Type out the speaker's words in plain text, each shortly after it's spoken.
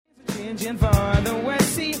Changing for the worse.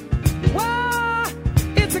 See, wow,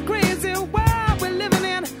 it's a crazy world we're living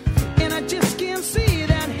in, and I just can't see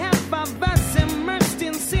that half of us immersed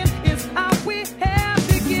in sin is how we have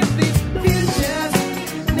to give these futures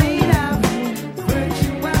made of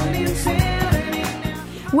virtual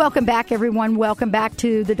insanity. Welcome back, everyone. Welcome back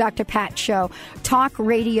to the Dr. Pat Show. Talk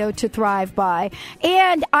radio to thrive by.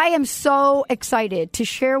 And I am so excited to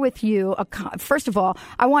share with you, first of all,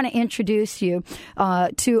 I want to introduce you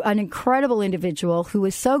to an incredible individual who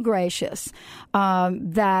is so gracious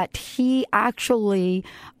that he actually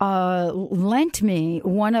lent me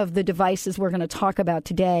one of the devices we're going to talk about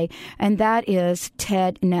today, and that is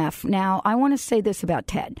Ted Neff. Now, I want to say this about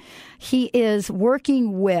Ted. He is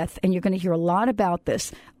working with, and you're going to hear a lot about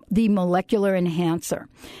this, the molecular enhancer.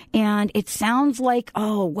 And it sounds like,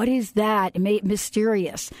 oh, what is that?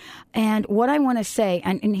 Mysterious. And what I want to say,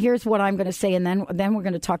 and here's what I'm going to say, and then we're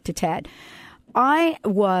going to talk to Ted. I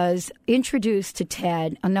was introduced to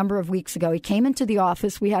Ted a number of weeks ago. He came into the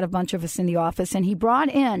office. We had a bunch of us in the office, and he brought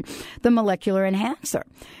in the molecular enhancer.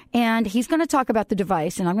 And he's going to talk about the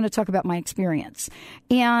device, and I'm going to talk about my experience.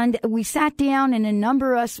 And we sat down, and a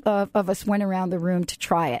number of us went around the room to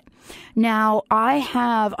try it. Now, I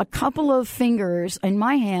have a couple of fingers in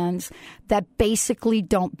my hands that basically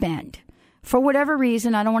don't bend. For whatever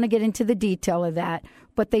reason, I don't want to get into the detail of that,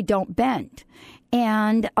 but they don't bend.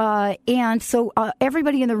 And so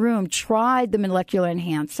everybody in the room tried the molecular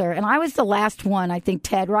enhancer, and I was the last one, I think,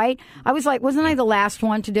 Ted, right? I was like, wasn't I the last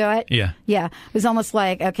one to do it? Yeah. Yeah. It was almost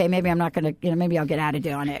like, okay, maybe I'm not going to, maybe I'll get out of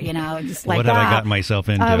doing it, just like, what have I gotten myself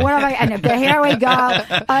into? Here we go.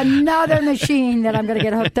 Another machine that I'm going to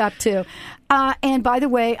get hooked up to. And by the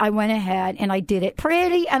way, I went ahead and I did it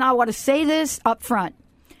pretty, and I want to say this up front.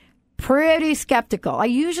 Pretty skeptical. I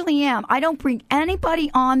usually am. I don't bring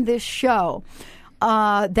anybody on this show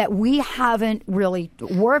that we haven't really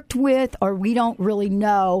worked with or we don't really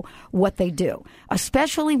know what they do,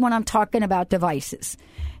 especially when I'm talking about devices.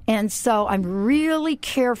 And so I'm really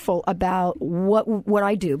careful about what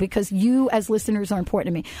I do because you as listeners are important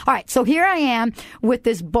to me. All right, so here I am with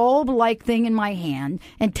this bulb-like thing in my hand,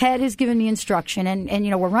 and Ted has given me instruction,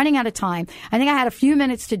 and we're running out of time. I think I had a few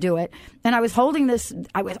minutes to do it, and I was holding this.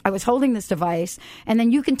 I was holding this device, and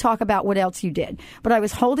then you can talk about what else you did. But I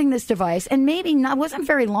was holding this device, and maybe it wasn't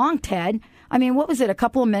very long, Ted. I mean, what was it? A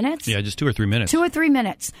couple of minutes? Yeah, just 2 or 3 minutes. 2 or 3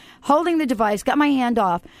 minutes. Holding the device, got my hand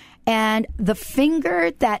off. And the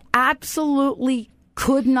finger that absolutely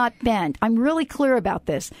could not bend, I'm really clear about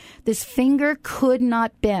this. This finger could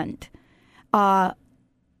not bend. I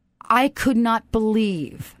could not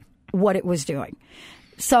believe what it was doing.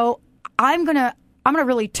 So I'm gonna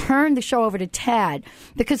really turn the show over to Ted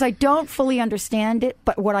because I don't fully understand it.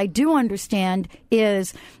 But what I do understand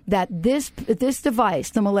is that this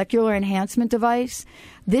device, the molecular enhancement device,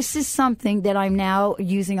 this is something that I'm now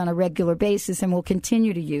using on a regular basis and will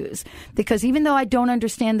continue to use. Because even though I don't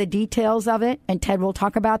understand the details of it, and Ted will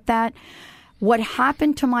talk about that, what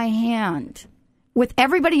happened to my hand, with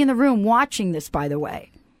everybody in the room watching this, by the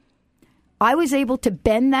way, I was able to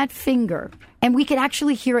bend that finger, and we could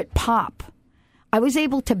actually hear it pop. I was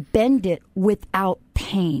able to bend it without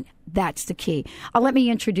pain. That's the key. Let me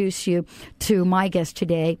introduce you to my guest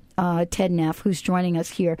today, Ted Neff, who's joining us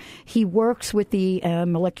here. He works with the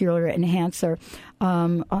molecular enhancer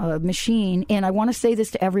machine. And I want to say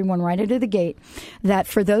this to everyone right out of the gate, that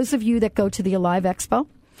for those of you that go to the Alive Expo,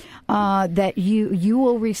 that you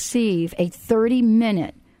will receive a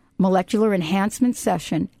 30-minute molecular enhancement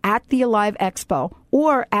session at the Alive Expo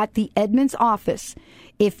or at the Edmonds office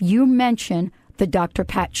if you mention the Dr.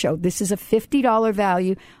 Pat Show. This is a $50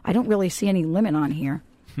 value. I don't really see any limit on here.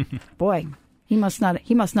 Boy, he must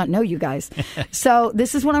not know you guys. So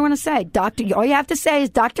this is what I want to say. All you have to say is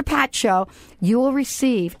Dr. Pat Show. You will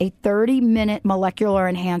receive a 30-minute molecular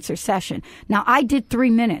enhancer session. Now, I did 3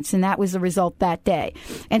 minutes, and that was the result that day.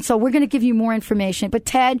 And so we're going to give you more information. But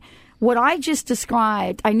Ted, what I just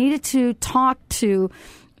described, I needed to talk to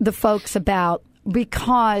the folks about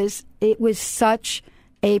because it was such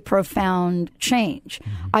a profound change.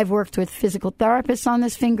 Mm-hmm. I've worked with physical therapists on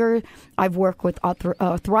this finger. I've worked with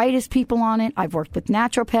arthritis people on it. I've worked with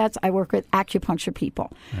naturopaths. I work with acupuncture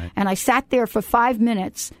people. Right. And I sat there for 5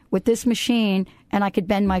 minutes with this machine, and I could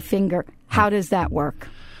bend my finger. How does that work?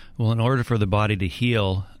 Well, in order for the body to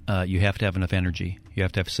heal, you have to have enough energy. You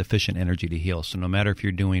have to have sufficient energy to heal. So no matter if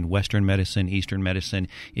you're doing Western medicine, Eastern medicine,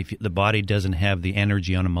 if the body doesn't have the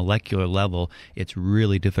energy on a molecular level, it's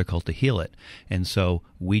really difficult to heal it. And so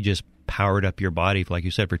we just powered up your body, like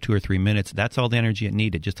you said, for 2 or 3 minutes. That's all the energy it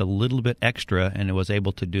needed, just a little bit extra, and it was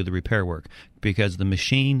able to do the repair work, because the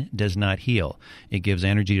machine does not heal. It gives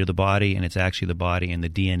energy to the body, and it's actually the body and the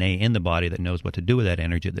DNA in the body that knows what to do with that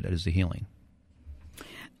energy that is the healing.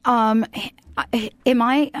 Am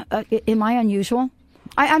I unusual?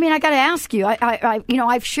 I mean, I got to ask you.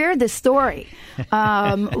 I've shared this story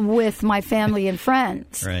with my family and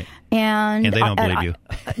friends, right? And they don't believe you.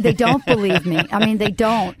 They don't believe me. I mean, they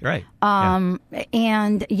don't. Right.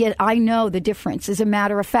 And yet I know the difference. As a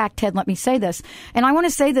matter of fact, Ted, let me say this. And I want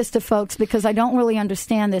to say this to folks because I don't really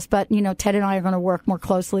understand this, but, Ted and I are going to work more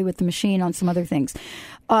closely with the machine on some other things.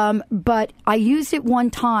 But I used it one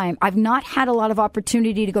time. I've not had a lot of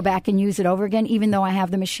opportunity to go back and use it over again, even though I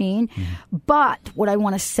have the machine. Mm-hmm. But what I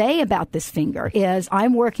want to say about this finger is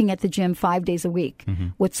I'm working at the gym 5 days a week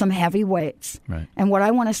with some heavy weights. Right. And what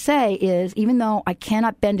I want to say is, even though I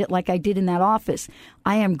cannot bend it like I did in that office,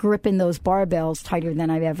 I am gripping those barbells tighter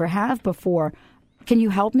than I've ever have before. Can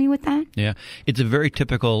you help me with that? Yeah. It's a very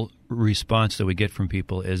typical response that we get from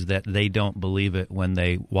people is that they don't believe it when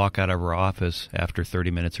they walk out of our office after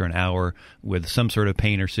 30 minutes or an hour with some sort of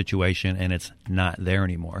pain or situation and it's not there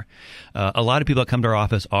anymore. A lot of people that come to our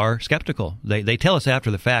office are skeptical. They tell us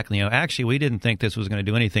after the fact, actually we didn't think this was going to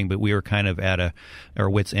do anything, but we were kind of at our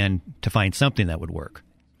wit's end to find something that would work.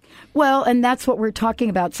 Well, and that's what we're talking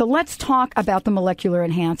about. So let's talk about the molecular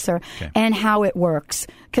enhancer and how it works,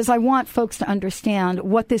 because I want folks to understand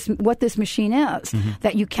what this machine is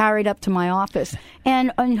that you carried up to my office,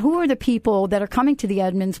 and who are the people that are coming to the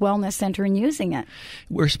Edmonds Wellness Center and using it.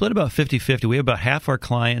 We're split about 50-50. We have about half our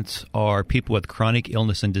clients are people with chronic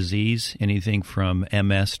illness and disease, anything from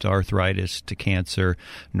MS to arthritis to cancer,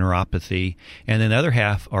 neuropathy, and then the other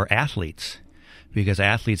half are athletes. Because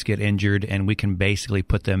athletes get injured, and we can basically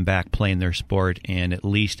put them back playing their sport in at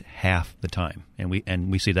least half the time, and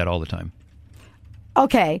we see that all the time.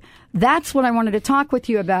 Okay, that's what I wanted to talk with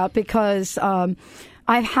you about, because I've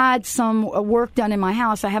had some work done in my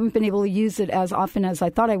house. I haven't been able to use it as often as I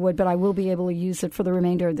thought I would, but I will be able to use it for the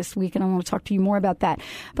remainder of this week, and I want to talk to you more about that.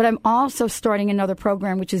 But I'm also starting another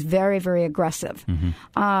program which is very, very aggressive.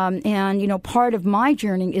 And part of my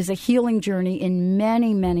journey is a healing journey in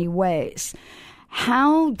many, many ways.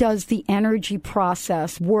 How does the energy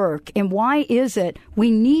process work, and why is it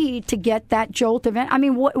we need to get that jolt of energy? I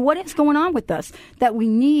mean, what is going on with us that we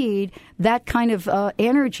need that kind of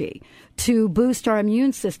energy to boost our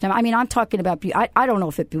immune system? I mean, I'm talking about, I don't know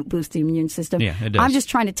if it boosts the immune system. Yeah, it does. I'm just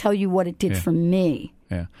trying to tell you what it did for me.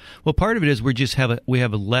 Yeah. Well, part of it is we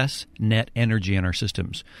have a less net energy in our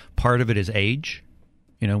systems. Part of it is age.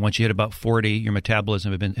 Once you hit about 40, your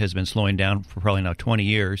metabolism has been slowing down for probably now 20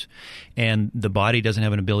 years, and the body doesn't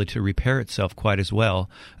have an ability to repair itself quite as well.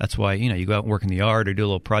 That's why, you go out and work in the yard or do a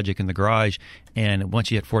little project in the garage, and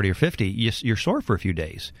once you hit 40 or 50, you're sore for a few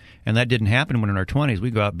days. And that didn't happen when in our 20s.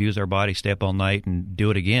 We go out, abuse our body, stay up all night, and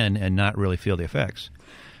do it again and not really feel the effects.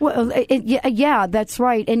 Well, yeah, that's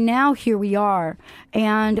right. And now here we are,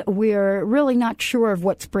 and we're really not sure of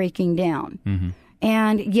what's breaking down. Mm-hmm.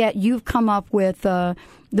 And yet you've come up with the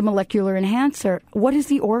molecular enhancer. What is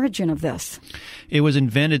the origin of this? It was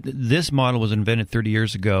invented. This model was invented 30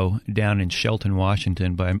 years ago down in Shelton,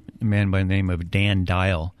 Washington, by a man by the name of Dan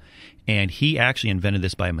Dial. And he actually invented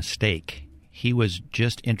this by mistake. He was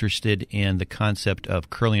just interested in the concept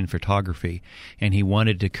of Kirlian photography, and he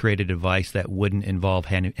wanted to create a device that wouldn't involve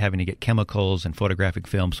having to get chemicals and photographic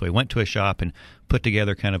film. So he went to a shop and put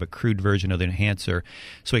together kind of a crude version of the enhancer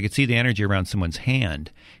so he could see the energy around someone's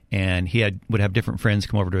hand. And he would have different friends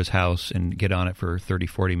come over to his house and get on it for 30,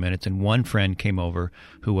 40 minutes. And one friend came over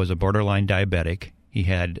who was a borderline diabetic. He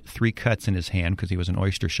had 3 cuts in his hand because he was an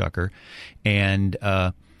oyster shucker. And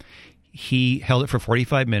he held it for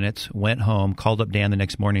 45 minutes, went home, called up Dan the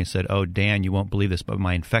next morning and said, "Oh, Dan, you won't believe this, but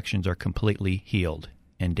my infections are completely healed."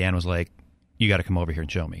 And Dan was like, "You got to come over here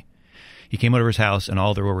and show me." He came over to his house, and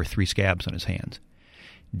all there were 3 scabs on his hands.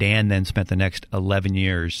 Dan then spent the next 11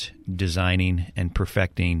 years designing and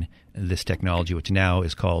perfecting this technology, which now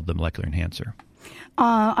is called the molecular enhancer.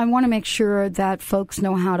 I want to make sure that folks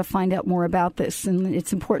know how to find out more about this, and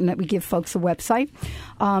it's important that we give folks a website.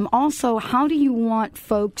 Also, how do you want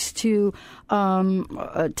folks to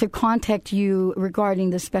contact you regarding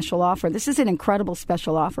this special offer? This is an incredible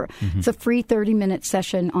special offer. Mm-hmm. It's a free 30-minute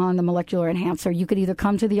session on the molecular enhancer. You could either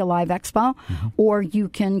come to the Alive Expo or you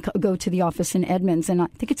can go to the office in Edmonds. And I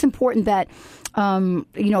think it's important that,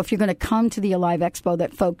 if you're going to come to the Alive Expo,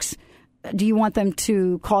 that folks do you want them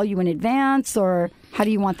to call you in advance, or how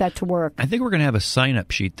do you want that to work? I think we're going to have a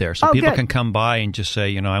sign-up sheet there, so people can come by and just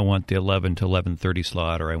say, I want the 11 to 11:30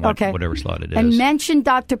 slot, or I want whatever slot it is. And mention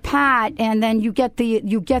Dr. Pat, and then you get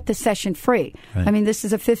the session free. Right. I mean, this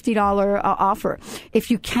is a $50 offer.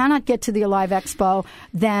 If you cannot get to the Alive Expo,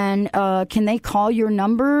 then can they call your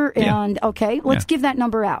number? Yeah. And let's give that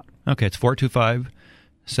number out. Okay, it's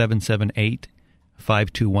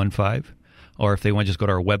 425-778-5215. Or if they want to just go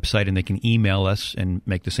to our website and they can email us and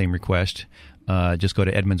make the same request, just go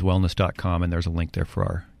to edmondswellness.com, and there's a link there for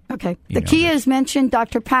our The key is mention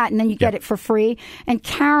Dr. Pat, and then you get it for free. And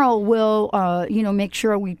Carol will, make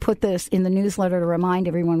sure we put this in the newsletter to remind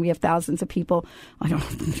everyone. We have thousands of people. I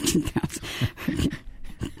don't know.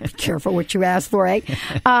 Be careful what you ask for, eh?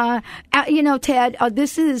 Ted,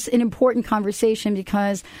 this is an important conversation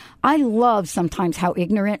because I love sometimes how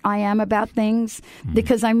ignorant I am about things,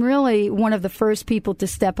 because I'm really one of the first people to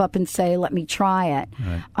step up and say, let me try it.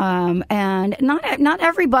 Right. And not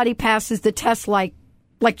everybody passes the test like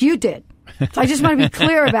you did. So I just want to be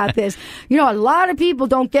clear about this. A lot of people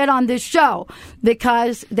don't get on this show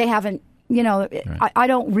because they haven't. Right. I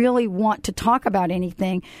don't really want to talk about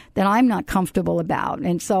anything that I'm not comfortable about.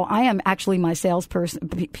 And so I am actually my salesperson,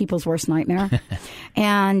 people's worst nightmare.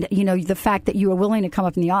 And, the fact that you are willing to come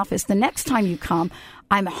up in the office, the next time you come,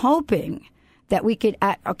 I'm hoping that we could,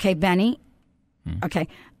 Benny,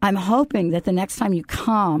 I'm hoping that the next time you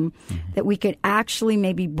come, that we could actually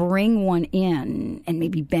maybe bring one in, and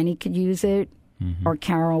maybe Benny could use it, or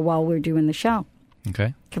Carol, while we're doing the show.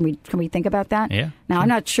 Okay. Can we think about that? Yeah. Now, I'm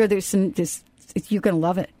not sure you're going to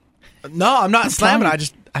love it. No, I'm not slamming.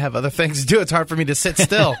 I have other things to do. It's hard for me to sit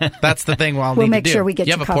still. That's the thing. We'll make sure we get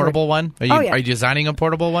you have covered. A portable one? Are you designing a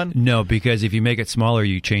portable one? No, because if you make it smaller,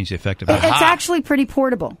 you change the effectiveness. It's actually pretty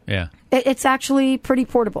portable. Yeah. It's actually pretty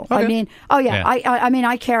portable. Okay. I mean,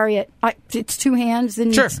 I carry it. It's two hands,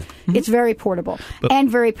 and it's very portable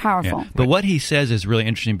and very powerful. Yeah. But what he says is really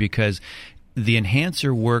interesting, because the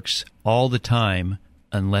enhancer works all the time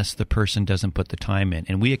unless the person doesn't put the time in.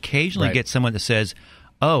 And we occasionally get someone that says,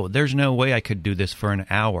 there's no way I could do this for an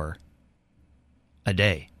hour a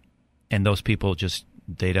day. And those people just,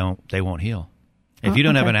 they won't heal. If you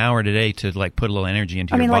don't have an hour today to put a little energy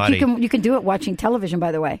into your body. You can do it watching television,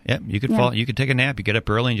 by the way. Yep, you could fall. You could take a nap. You get up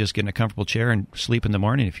early and just get in a comfortable chair and sleep in the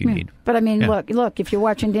morning if you need. But look, if you're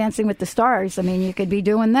watching Dancing with the Stars, you could be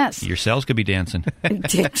doing this. Your cells could be dancing.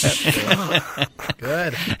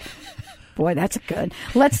 Good. Boy, that's good.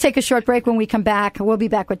 Let's take a short break. When we come back, we'll be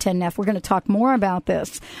back with Ted Neff. We're going to talk more about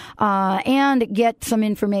this and get some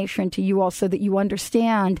information to you all so that you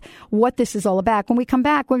understand what this is all about. When we come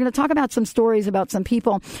back, we're going to talk about some stories about some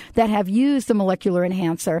people that have used the molecular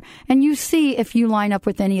enhancer, and you see if you line up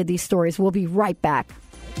with any of these stories. We'll be right back.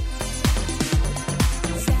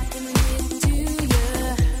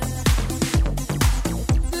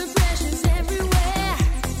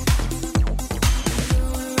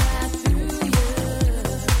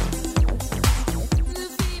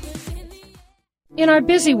 In our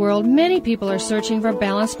busy world, many people are searching for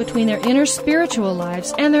balance between their inner spiritual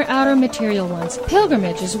lives and their outer material ones.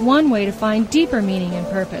 Pilgrimage is one way to find deeper meaning and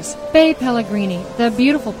purpose. Bay Pellegrini, the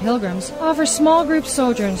beautiful pilgrims, offers small group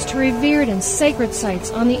sojourns to revered and sacred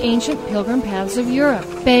sites on the ancient pilgrim paths of Europe.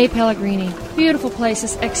 Bay Pellegrini, beautiful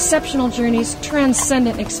places, exceptional journeys,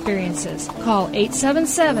 transcendent experiences. Call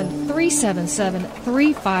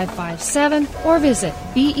 877-377-3557 or visit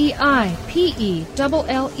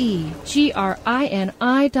BEIPELLEGRINI.com.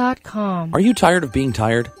 Are you tired of being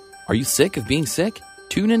tired? Are you sick of being sick?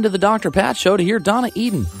 Tune into the Dr. Pat Show to hear Donna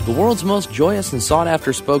Eden, the world's most joyous and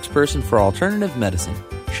sought-after spokesperson for alternative medicine.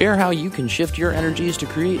 Share how you can shift your energies to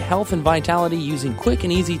create health and vitality using quick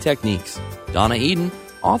and easy techniques. Donna Eden,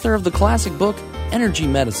 author of the classic book Energy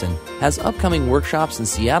Medicine, has upcoming workshops in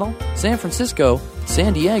Seattle, San Francisco,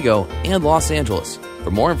 San Diego, and Los Angeles.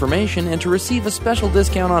 For more information and to receive a special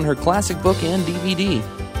discount on her classic book and DVD,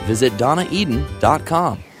 visit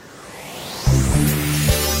DonnaEden.com.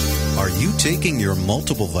 Are you taking your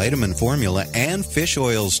multiple vitamin formula and fish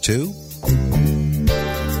oils too?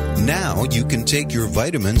 Now you can take your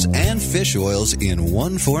vitamins and fish oils in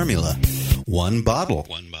one formula, one bottle.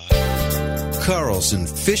 Carlson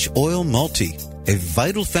Fish Oil Multi, a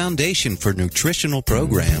vital foundation for nutritional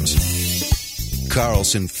programs.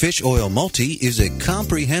 Carlson Fish Oil Multi is a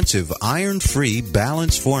comprehensive iron-free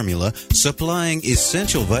balanced formula supplying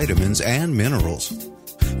essential vitamins and minerals.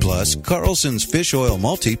 Plus, Carlson's Fish Oil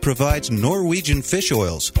Multi provides Norwegian fish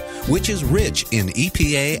oils, which is rich in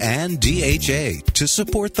EPA and DHA to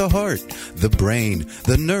support the heart, the brain,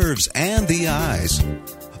 the nerves, and the eyes.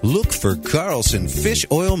 Look for Carlson Fish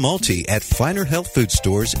Oil Multi at finer health food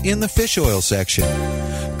stores in the fish oil section.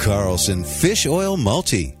 Carlson Fish Oil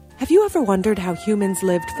Multi. Have you ever wondered how humans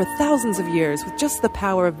lived for thousands of years with just the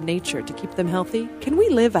power of nature to keep them healthy? Can we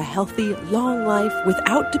live a healthy, long life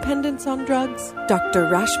without dependence on drugs? Dr.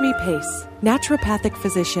 Rashmi Pace, naturopathic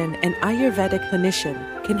physician and Ayurvedic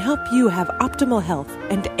clinician, can help you have optimal health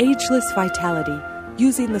and ageless vitality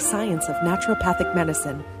using the science of naturopathic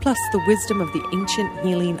medicine plus the wisdom of the ancient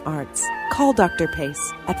healing arts. Call Dr.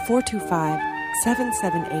 Pace at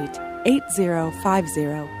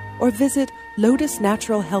 425-778-8050 or visit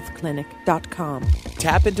LotusNaturalHealthClinic.com.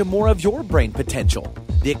 Tap into more of your brain potential.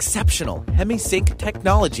 The exceptional HemiSync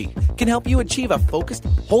technology can help you achieve a focused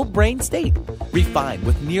whole brain state. Refined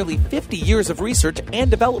with nearly 50 years of research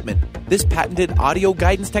and development, this patented audio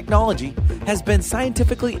guidance technology has been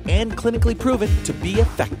scientifically and clinically proven to be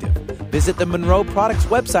effective. Visit the Monroe Products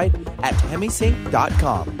website at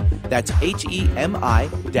HemiSync.com. That's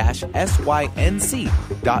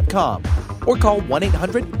HEMI-SYNC.com. Or call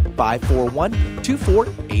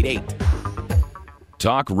 1-800-541-2488.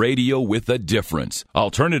 Talk radio with a difference.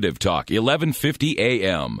 Alternative Talk, 1150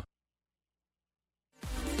 AM.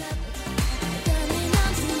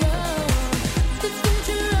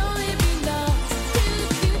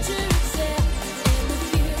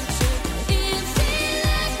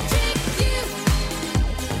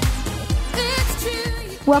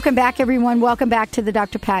 Welcome back, everyone. Welcome back to the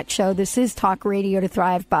Dr. Pat Show. This is Talk Radio to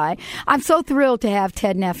Thrive By. I'm so thrilled to have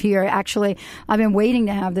Ted Neff here. Actually, I've been waiting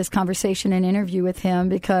to have this conversation and interview with him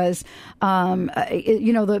because, my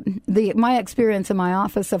experience in my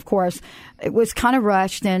office, of course, it was kind of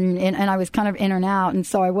rushed and I was kind of in and out, and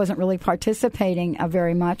so I wasn't really participating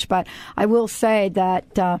very much. But I will say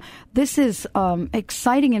that this is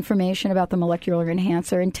exciting information about the molecular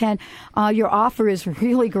enhancer. And Ted, your offer is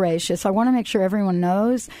really gracious. I want to make sure everyone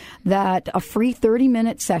knows that a free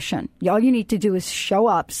 30-minute session, all you need to do is show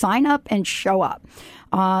up, sign up and show up.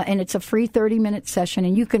 And it's a free 30-minute session,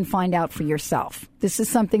 and you can find out for yourself. This is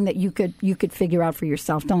something that you could figure out for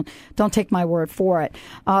yourself. Don't take my word for it.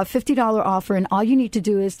 $50 offer, and all you need to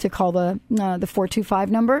do is to call the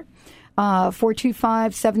 425 number,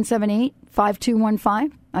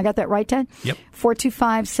 425-778-5215. I got that right, Ted? Yep.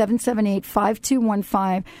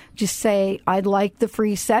 425-778-5215. Just say, I'd like the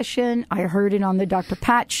free session. I heard it on the Dr.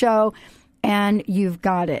 Pat Show. And you've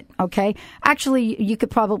got it, okay? Actually, you could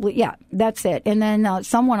probably, that's it. And then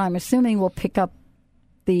someone, I'm assuming, will pick up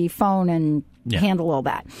the phone and handle all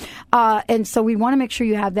that. And so we want to make sure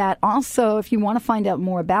you have that. Also, if you want to find out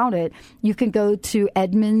more about it, you can go to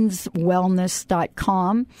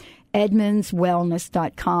edmundswellness.com.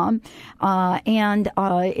 edmundswellness.com. And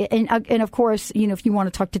of course, if you want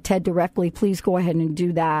to talk to Ted directly, please go ahead and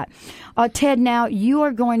do that. Ted, now you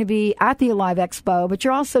are going to be at the Alive Expo, but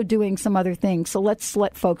you're also doing some other things. So let's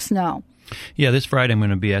let folks know. Yeah, this Friday I'm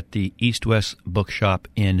going to be at the East West Bookshop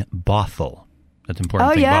in Bothell. That's an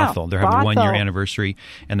important thing, Bothell. They're having a 1-year anniversary,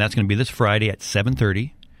 and that's going to be this Friday at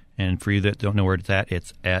 7:30. And for you that don't know where it's at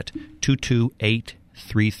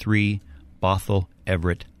 22833 Bothell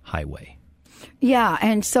Everett Highway. Yeah,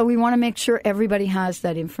 and so we want to make sure everybody has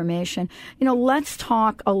that information. Let's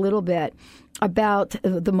talk a little bit about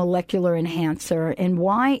the molecular enhancer and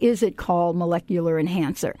why is it called molecular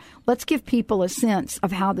enhancer. Let's give people a sense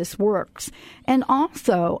of how this works. And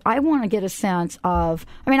also, I want to get a sense of,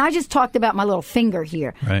 I just talked about my little finger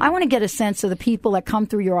here. Right. I want to get a sense of the people that come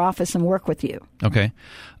through your office and work with you. Okay.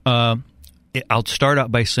 I'll start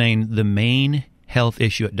out by saying the main health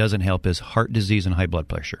issue it doesn't help is heart disease and high blood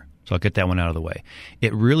pressure. So I'll get that one out of the way.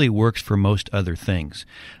 It really works for most other things.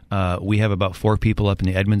 We have about 4 people up in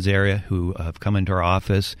the Edmonds area who have come into our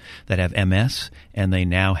office that have MS, and they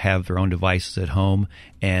now have their own devices at home,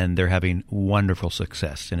 and they're having wonderful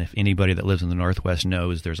success. And if anybody that lives in the Northwest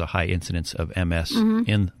knows, there's a high incidence of MS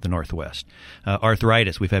in the Northwest.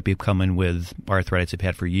 Arthritis, we've had people come in with arthritis they've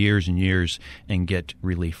had for years and years and get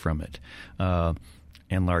relief from it.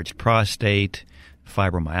 Enlarged prostate,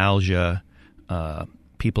 fibromyalgia,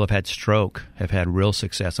 people have had stroke, have had real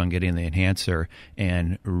success on getting the enhancer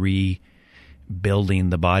and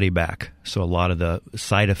rebuilding the body back. So a lot of the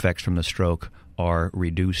side effects from the stroke are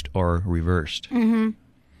reduced or reversed.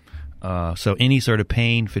 So any sort of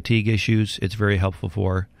pain, fatigue issues, it's very helpful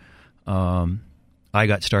for. I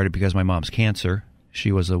got started because my mom's cancer.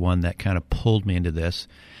 She was the one that kind of pulled me into this.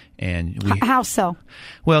 And how so?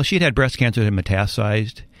 Well, she'd had breast cancer that had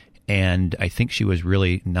metastasized. And I think she was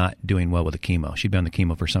really not doing well with the chemo. She'd been on the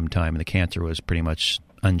chemo for some time, and the cancer was pretty much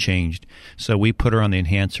unchanged. So we put her on the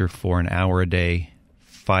enhancer for an hour a day,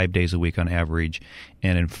 5 days a week on average.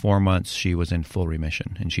 And in 4 months, she was in full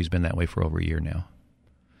remission. And she's been that way for over a year now.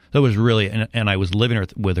 So it was really, and I was living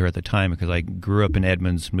with her at the time because I grew up in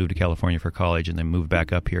Edmonds, moved to California for college, and then moved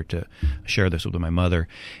back up here to share this with my mother.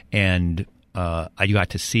 And I got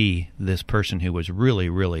to see this person who was really,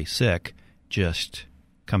 really sick just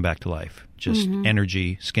come back to life. Just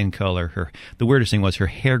energy, skin color. The weirdest thing was her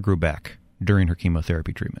hair grew back during her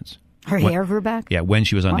chemotherapy treatments. Her hair grew back? Yeah, when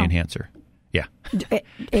she was on the enhancer. Yeah.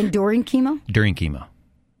 And during chemo? During chemo.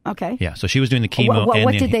 Okay. Yeah, so she was doing the chemo.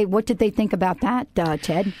 What did they think about that,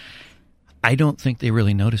 Ted? I don't think they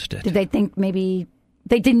really noticed it. Did they think maybe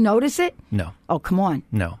they didn't notice it? No. Oh, come on.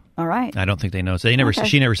 No. All right. I don't think they noticed.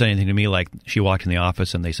 She never said anything to me like she walked in the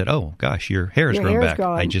office and they said, "Oh gosh, your hair's grown back."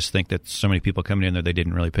 I just think that so many people coming in there, they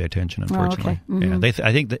didn't really pay attention. Unfortunately,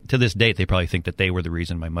 I think that to this date they probably think that they were the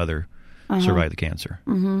reason my mother survived the cancer.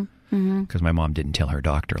 Because my mom didn't tell her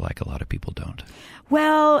doctor like a lot of people don't.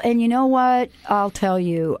 Well, and you know what? I'll tell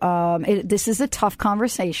you, this is a tough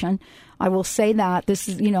conversation. I will say that this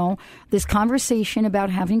is, this conversation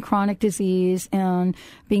about having chronic disease and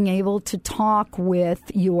being able to talk with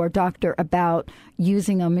your doctor about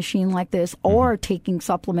using a machine like this or taking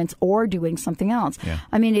supplements or doing something else. Yeah.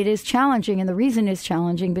 I mean, it is challenging. And the reason it's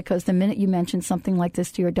challenging because the minute you mention something like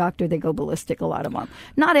this to your doctor, they go ballistic, a lot of them.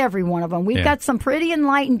 Not every one of them. We've got some pretty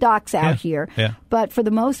enlightened docs out here. Yeah. But for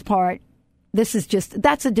the most part,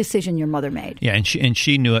 that's a decision your mother made. Yeah, and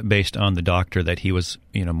she knew it based on the doctor that he was,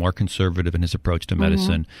 more conservative in his approach to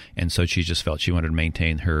medicine, and so she just felt she wanted to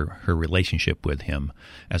maintain her relationship with him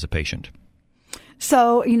as a patient.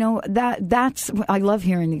 So, that's I love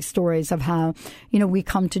hearing these stories of how, we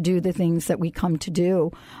come to do the things that we come to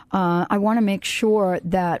do. I want to make sure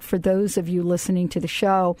that for those of you listening to the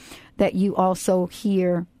show, that you also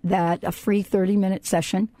hear that a free 30-minute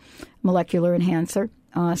session, Molecular Enhancer,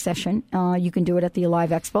 session. You can do it at the Alive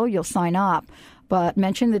Expo. You'll sign up, but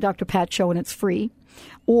mention the Dr. Pat Show and it's free.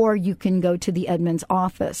 Or you can go to the Edmonds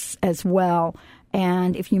office as well.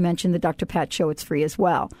 And if you mention the Dr. Pat Show, it's free as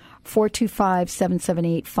well.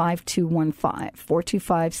 425-778-5215.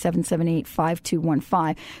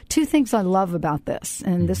 425-778-5215. Two things I love about this,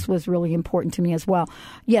 and this was really important to me as well.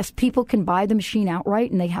 Yes, people can buy the machine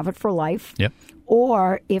outright and they have it for life. Yep.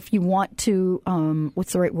 Or if you want to,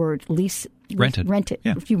 what's the right word? Rent it.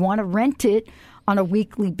 Yeah. If you want to rent it on a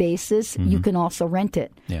weekly basis, you can also rent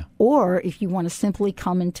it. Yeah. Or if you want to simply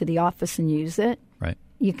come into the office and use it,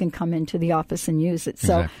 you can come into the office and use it.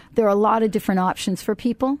 So there are a lot of different options for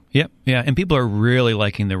people. Yep. Yeah. And people are really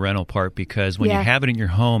liking the rental part because when you have it in your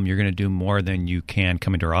home, you're going to do more than you can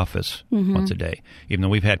come into our office once a day. Even though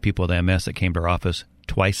we've had people with MS that came to our office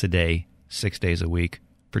twice a day, 6 days a week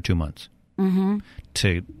for 2 months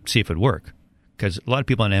to see if it would work. Because a lot of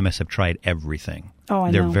people on MS have tried everything. Oh, I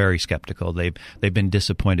know. They're very skeptical. They've been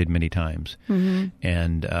disappointed many times.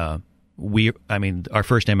 And our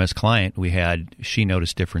first MS client she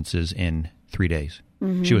noticed differences in 3 days.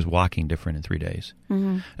 She was walking different in 3 days.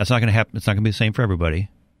 That's not going to happen. It's not going to be the same for everybody,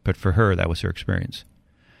 but for her, that was her experience.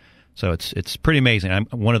 So it's pretty amazing.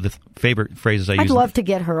 One of the favorite phrases I use. I'd love to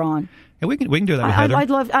get her on. Yeah, we can do that with Heather.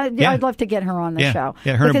 I'd love to get her on the show.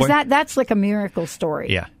 Yeah, because that's like a miracle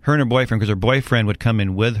story. Yeah, her and her boyfriend, because her boyfriend would come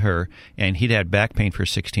in with her, and he'd had back pain for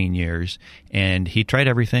 16 years, and he tried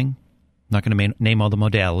everything. Not going to name all the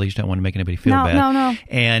modalities. Don't want to make anybody feel bad. No.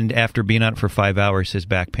 And after being on it for 5 hours, his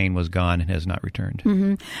back pain was gone and has not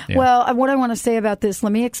returned. Yeah. Well, what I want to say about this,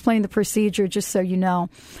 let me explain the procedure just so you know.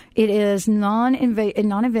 It is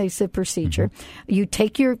non-invasive procedure. You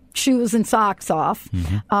take your shoes and socks off.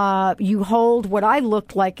 You hold what I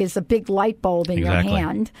looked like is a big light bulb in your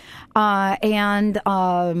hand. And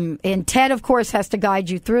Ted, of course, has to guide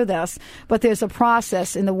you through this. But there's a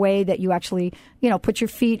process in the way that you actually, put your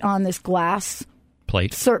feet on this glass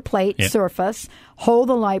plate surface, hold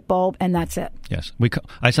the light bulb, and that's it. Yes.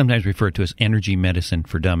 I sometimes refer to it as energy medicine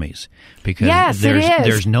for dummies because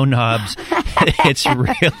there's no knobs. It's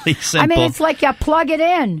really simple. I mean, it's like you plug it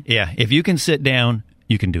in. Yeah. If you can sit down,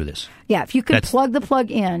 you can do this. Yeah, if you can plug the plug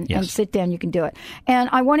in and sit down, you can do it. And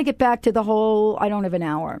I want to get back to the whole, I don't have an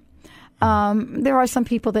hour. There are some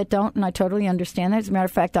people that don't, and I totally understand that. As a matter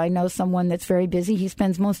of fact, I know someone that's very busy. He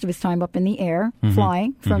spends most of his time up in the air,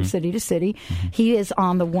 flying from city to city. He is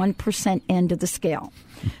on the 1% end of the scale.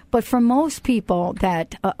 But for most people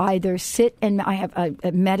that either sit and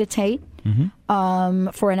meditate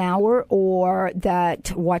for an hour or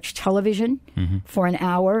that watch television for an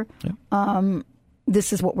hour,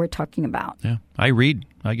 this is what we're talking about. Yeah, I read.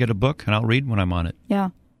 I get a book, and I'll read when I'm on it. Yeah.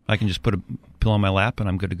 I can just put a pillow on my lap and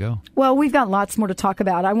I'm good to go. Well, we've got lots more to talk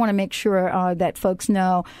about. I want to make sure that folks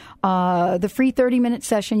know the free 30-minute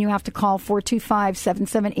session, you have to call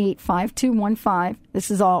 425-778-5215.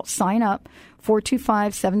 This is all sign up.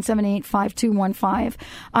 425-778-5215.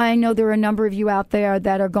 I know there are a number of you out there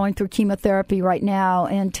that are going through chemotherapy right now.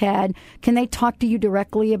 And Ted, can they talk to you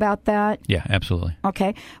directly about that? Yeah, absolutely.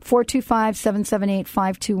 Okay.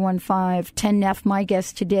 425-778-5215. Ted Neff, my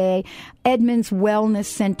guest today. Edmonds Wellness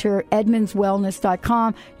Center,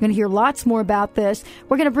 edmondswellness.com. You're going to hear lots more about this.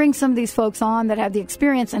 We're going to bring some of these folks on that have the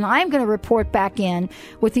experience, and I'm going to report back in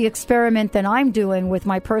with the experiment that I'm doing with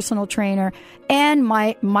my personal trainer and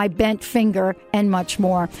my bent finger and much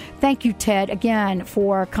more. Thank you, Ted, again,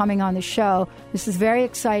 for coming on the show. This is very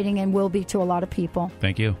exciting and will be to a lot of people.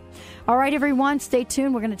 Thank you. All right, everyone, stay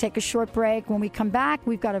tuned. We're going to take a short break. When we come back,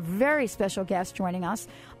 we've got a very special guest joining us.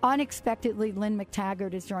 Unexpectedly, Lynn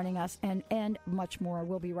McTaggart is joining us, and much more.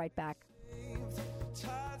 We'll be right back.